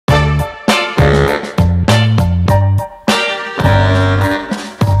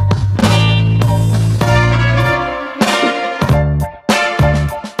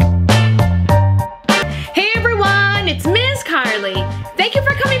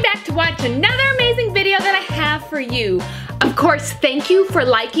came back to watch another amazing video that I have for you. Of course, thank you for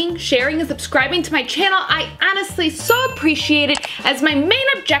liking, sharing, and subscribing to my channel. I honestly so appreciate it, as my main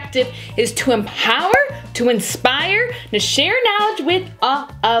objective is to empower, to inspire, to share knowledge with all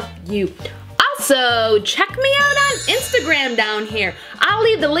of you. Also, check me out on Instagram down here. I'll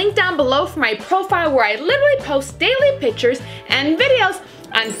leave the link down below for my profile where I literally post daily pictures and videos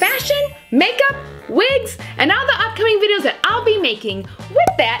on fashion, makeup, wigs, and all the upcoming videos that I'll be making.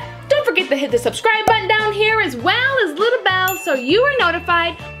 With that, don't forget to hit the subscribe button down here as well as little bell so you are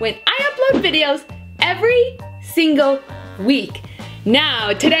notified when I upload videos every single week.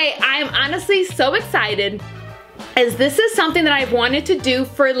 Now, today I'm honestly so excited, as this is something that I've wanted to do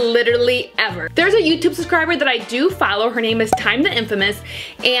for literally ever. There's a YouTube subscriber that I do follow. Her name is Time the Infamous,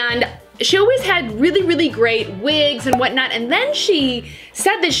 and she always had really great wigs and whatnot, and then she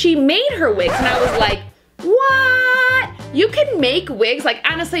said that she made her wigs, and I was like, what? You can make wigs? Like,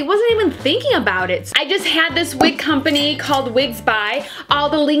 honestly, wasn't even thinking about it. I just had this wig company called Wigsbuy.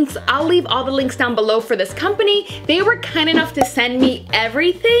 I'll leave all the links down below for this company. They were kind enough to send me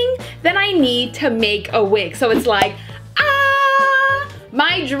everything that I need to make a wig. So it's like,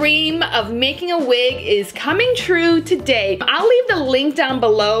 my dream of making a wig is coming true today. I'll leave the link down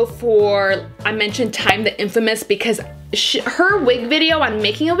below for, I mentioned Time the Infamous, because her wig video on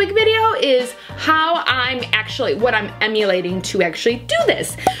making a wig video is what I'm emulating to actually do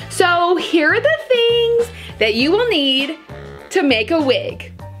this. So here are the things that you will need to make a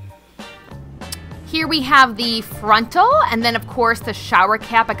wig. Here we have the frontal, and then of course the shower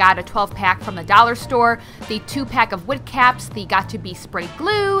cap. I got a 12-pack from the dollar store, the 2-pack of wig caps, the got to be spray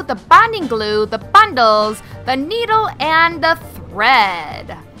glue, the bonding glue, the bundles, the needle, and the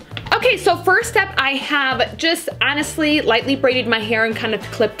thread. Okay, so first step, I have just honestly lightly braided my hair and kind of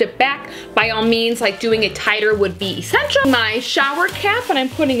clipped it back. By all means, like doing it tighter would be essential. My shower cap, and I'm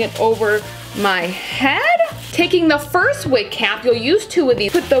putting it over my head. Taking the first wig cap, you'll use 2 of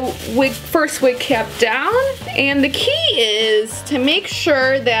these. Put the first wig cap down, and the key is to make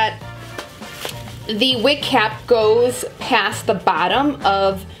sure that the wig cap goes past the bottom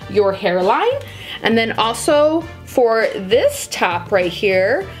of your hairline. And then also for this top right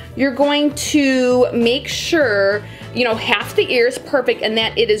here, you're going to make sure, you know, half the ear is perfect and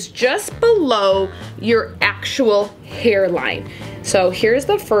that it is just below your actual hairline. So here's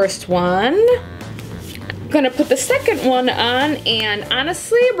the first one. I'm gonna put the second one on, and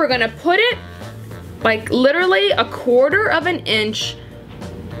honestly, we're gonna put it like literally 1/4 of an inch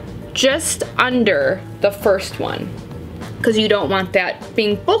just under the first one, because you don't want that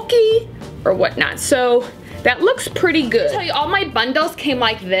being bulky or whatnot. So that looks pretty good. I'll tell you, all my bundles came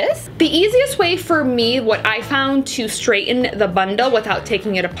like this. The easiest way for me, what I found to straighten the bundle without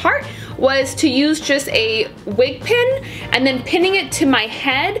taking it apart, was to use just a wig pin and then pinning it to my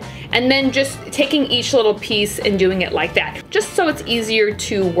head, and then just taking each little piece and doing it like that, just so it's easier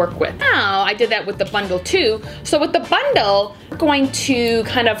to work with. Now, I did that with the bundle too. So with the bundle, we're going to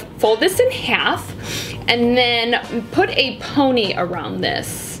kind of fold this in half and then put a pony around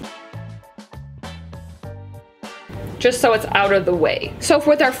this, just so it's out of the way. So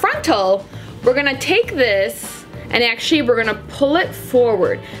with our frontal, we're gonna take this and actually we're gonna pull it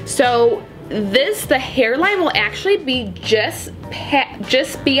forward. So the hairline will actually be just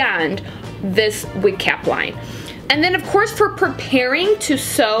beyond this wig cap line. And then of course, for preparing to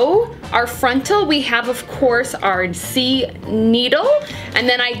sew our frontal, we have of course our C needle, and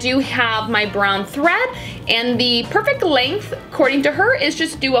then I do have my brown thread, and the perfect length, according to her, is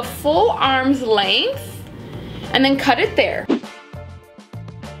just do a full arm's length and then cut it there.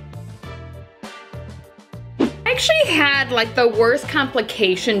 I actually had like the worst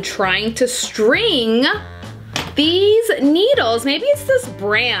complication trying to string these needles. Maybe it's this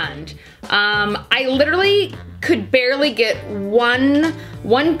brand. I literally could barely get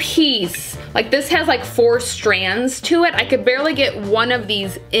one piece. Like this has like 4 strands to it. I could barely get one of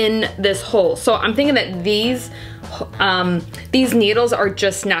these in this hole. So I'm thinking that these needles are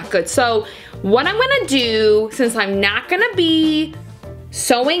just not good. So what I'm gonna do, since I'm not gonna be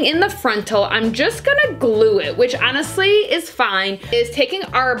sewing in the frontal, I'm just gonna glue it, which honestly is fine, is taking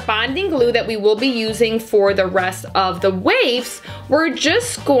our bonding glue that we will be using for the rest of the waves. We're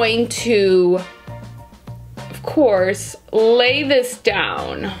just going to, of course, lay this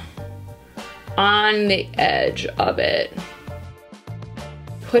down on the edge of it.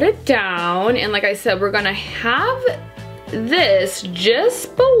 Put it down, and like I said, we're gonna have this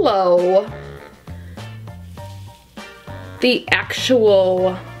just below the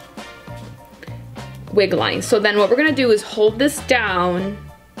actual wig line. So then what we're gonna do is hold this down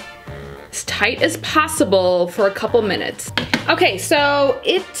as tight as possible for a couple minutes. Okay, so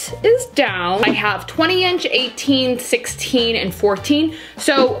it is down. I have 20 inch, 18, 16, and 14.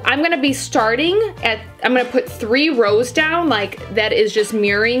 So I'm gonna be starting at, I'm gonna put 3 rows down, like that is just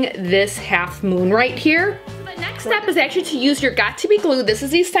mirroring this half moon right here. The next step is actually to use your Got To Be glue. This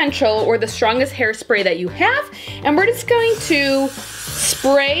is essential, or the strongest hairspray that you have. And we're just going to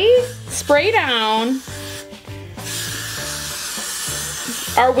spray down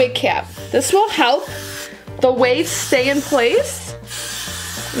our wig cap. This will help the waves stay in place.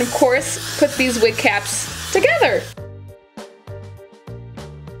 And of course, put these wig caps together.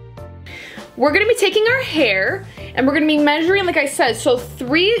 We're gonna be taking our hair and we're gonna be measuring, like I said, so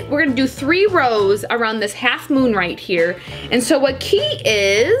we're gonna do 3 rows around this half moon right here. And so what key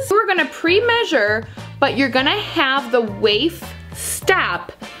is, we're gonna pre-measure, but you're gonna have the waif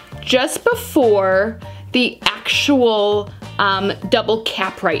stop just before the actual double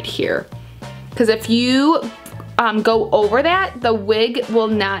cap right here. Because if you go over that, the wig will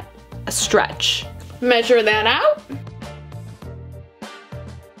not stretch. Measure that out.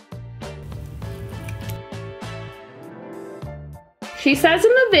 She says in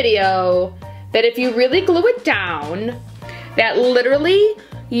the video that if you really glue it down, that literally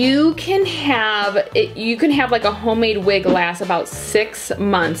you can have like a homemade wig last about 6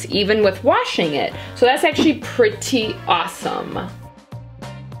 months, even with washing it. So that's actually pretty awesome.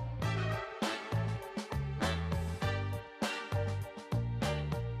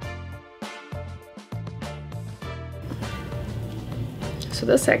 So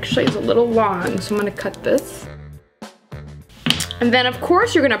this actually is a little long, so I'm gonna cut this. And then of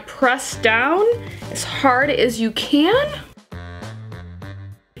course you're gonna press down as hard as you can.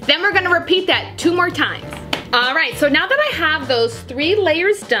 Then we're gonna repeat that 2 more times. All right, so now that I have those 3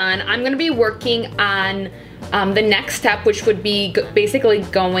 layers done, I'm gonna be working on the next step, which would be basically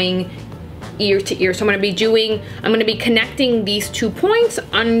going ear to ear. So I'm gonna be connecting these 2 points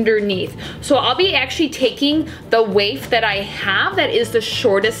underneath. So I'll be actually taking the waif that I have that is the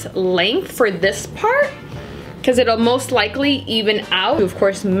shortest length for this part, because it'll most likely even out. You of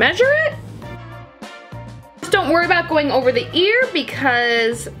course measure it. Just don't worry about going over the ear,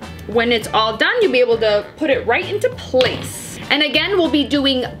 because when it's all done, you'll be able to put it right into place. And again, we'll be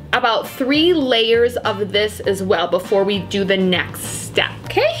doing about 3 layers of this as well before we do the next step.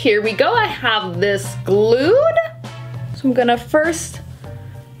 Okay, here we go. I have this glued. So I'm gonna first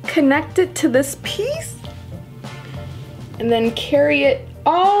connect it to this piece and then carry it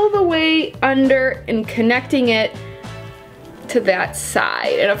all the way under and connecting it to that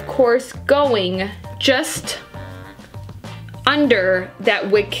side. And of course, going just under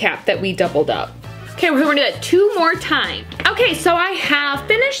that wig cap that we doubled up. Okay, we're gonna do that 2 more times. Okay, so I have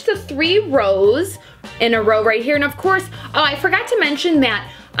finished the 3 rows in a row right here. And of course, oh, I forgot to mention that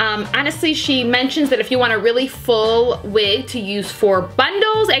honestly, she mentions that if you want a really full wig to use 4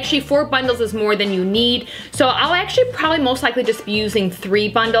 bundles, actually 4 bundles is more than you need. So I'll actually probably most likely just be using 3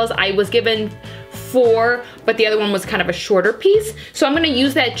 bundles. I was given 4, but the other one was kind of a shorter piece. So I'm gonna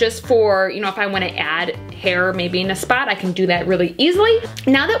use that just for, you know, if I wanna add hair maybe in a spot, I can do that really easily.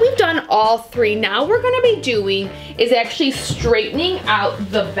 Now that we've done all 3, now we're gonna be doing is actually straightening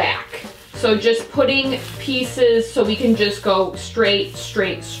out the back. So just putting pieces so we can just go straight,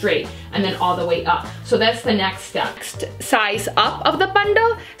 straight, straight, and then all the way up. So that's the next step. Next size up of the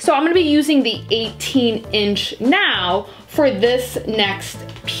bundle. So I'm gonna be using the 18-inch now for this next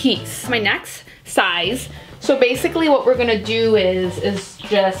piece. My next size. So basically what we're gonna do is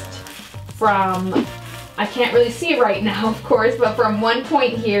just from, I can't really see right now, of course, but from one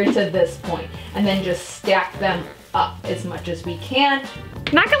point here to this point, and then just stack them up as much as we can.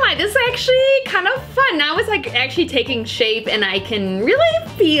 Not gonna lie, this is actually kind of fun. Now it's like actually taking shape and I can really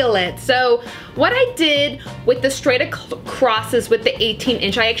feel it. So what I did with the straight acrosses with the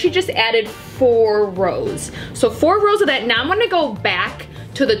 18-inch, I actually just added 4 rows. So 4 rows of that. Now I'm gonna go back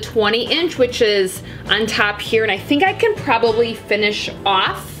to the 20-inch, which is on top here, and I think I can probably finish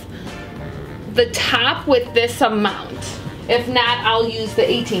off the top with this amount. If not, I'll use the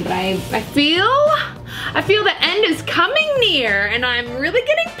 18, but I feel the end is coming near and I'm really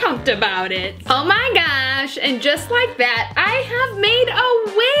getting pumped about it. Oh my gosh, and just like that, I have made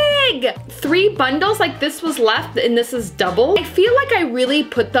a wig. 3 bundles like this was left and this is double. I feel like I really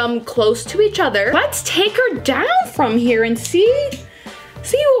put them close to each other. Let's take her down from here and see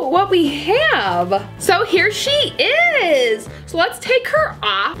what we have. So here she is. So let's take her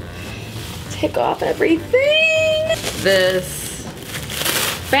off. Take off everything. This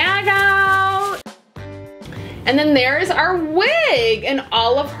bag out. And then there's our wig in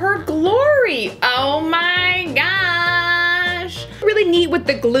all of her glory. Oh my gosh. Really neat with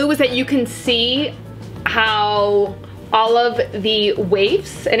the glue is that you can see how all of the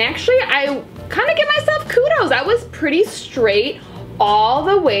waves, and actually I kind of give myself kudos. I was pretty straight all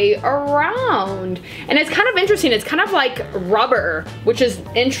the way around. And it's kind of interesting. It's kind of like rubber, which is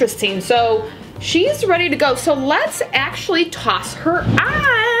interesting. So she's ready to go. So let's actually toss her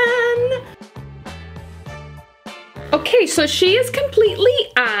on. Okay, so she is completely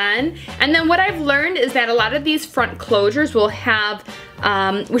on. And then what I've learned is that a lot of these front closures will have,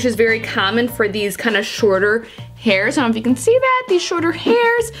 which is very common for these kind of shorter hairs. I don't know if you can see that, these shorter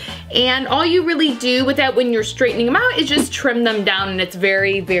hairs. And all you really do with that when you're straightening them out is just trim them down, and it's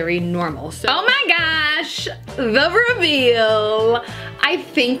very, very normal. So, oh my gosh, the reveal. I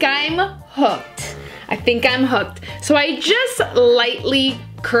think I'm hooked. I think I'm hooked. So I just lightly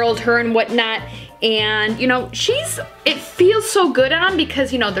curled her and whatnot. And you know, it feels so good on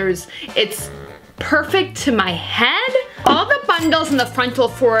because, you know, it's perfect to my head. All the bundles in the frontal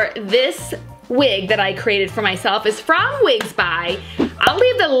for this wig that I created for myself is from Wigsbuy. I'll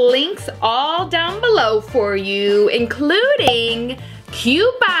leave the links all down below for you, including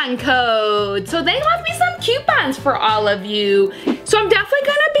coupon codes. So they left me some coupons for all of you. So I'm definitely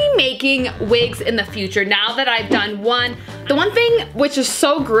gonna be making wigs in the future now that I've done one. The one thing which is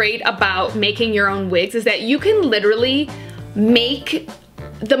so great about making your own wigs is that you can literally make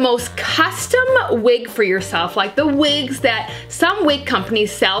the most custom wig for yourself, like the wigs that some wig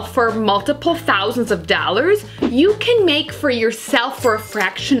companies sell for multiple thousands of dollars, you can make for yourself for a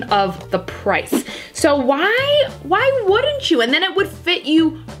fraction of the price. So why wouldn't you? And then it would fit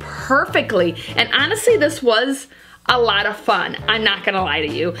you perfectly. And honestly, this was a lot of fun. I'm not gonna lie to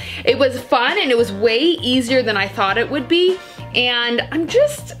you. It was fun and it was way easier than I thought it would be. And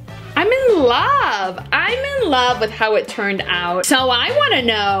I'm in love. I'm in love with how it turned out. So I wanna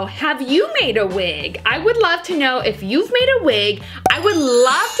know, have you made a wig? I would love to know if you've made a wig. I would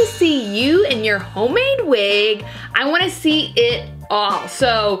love to see you in your homemade wig. I wanna see it all.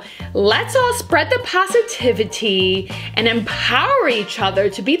 So let's all spread the positivity and empower each other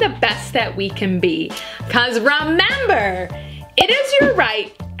to be the best that we can be. Because remember, it is your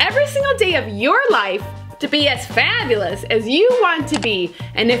right every single day of your life to be as fabulous as you want to be.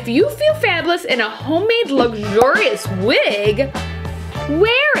 And if you feel fabulous in a homemade luxurious wig,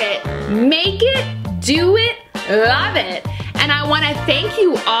 wear it, make it, do it, love it. And I wanna thank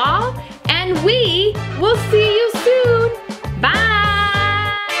you all, and we will see you soon. Bye.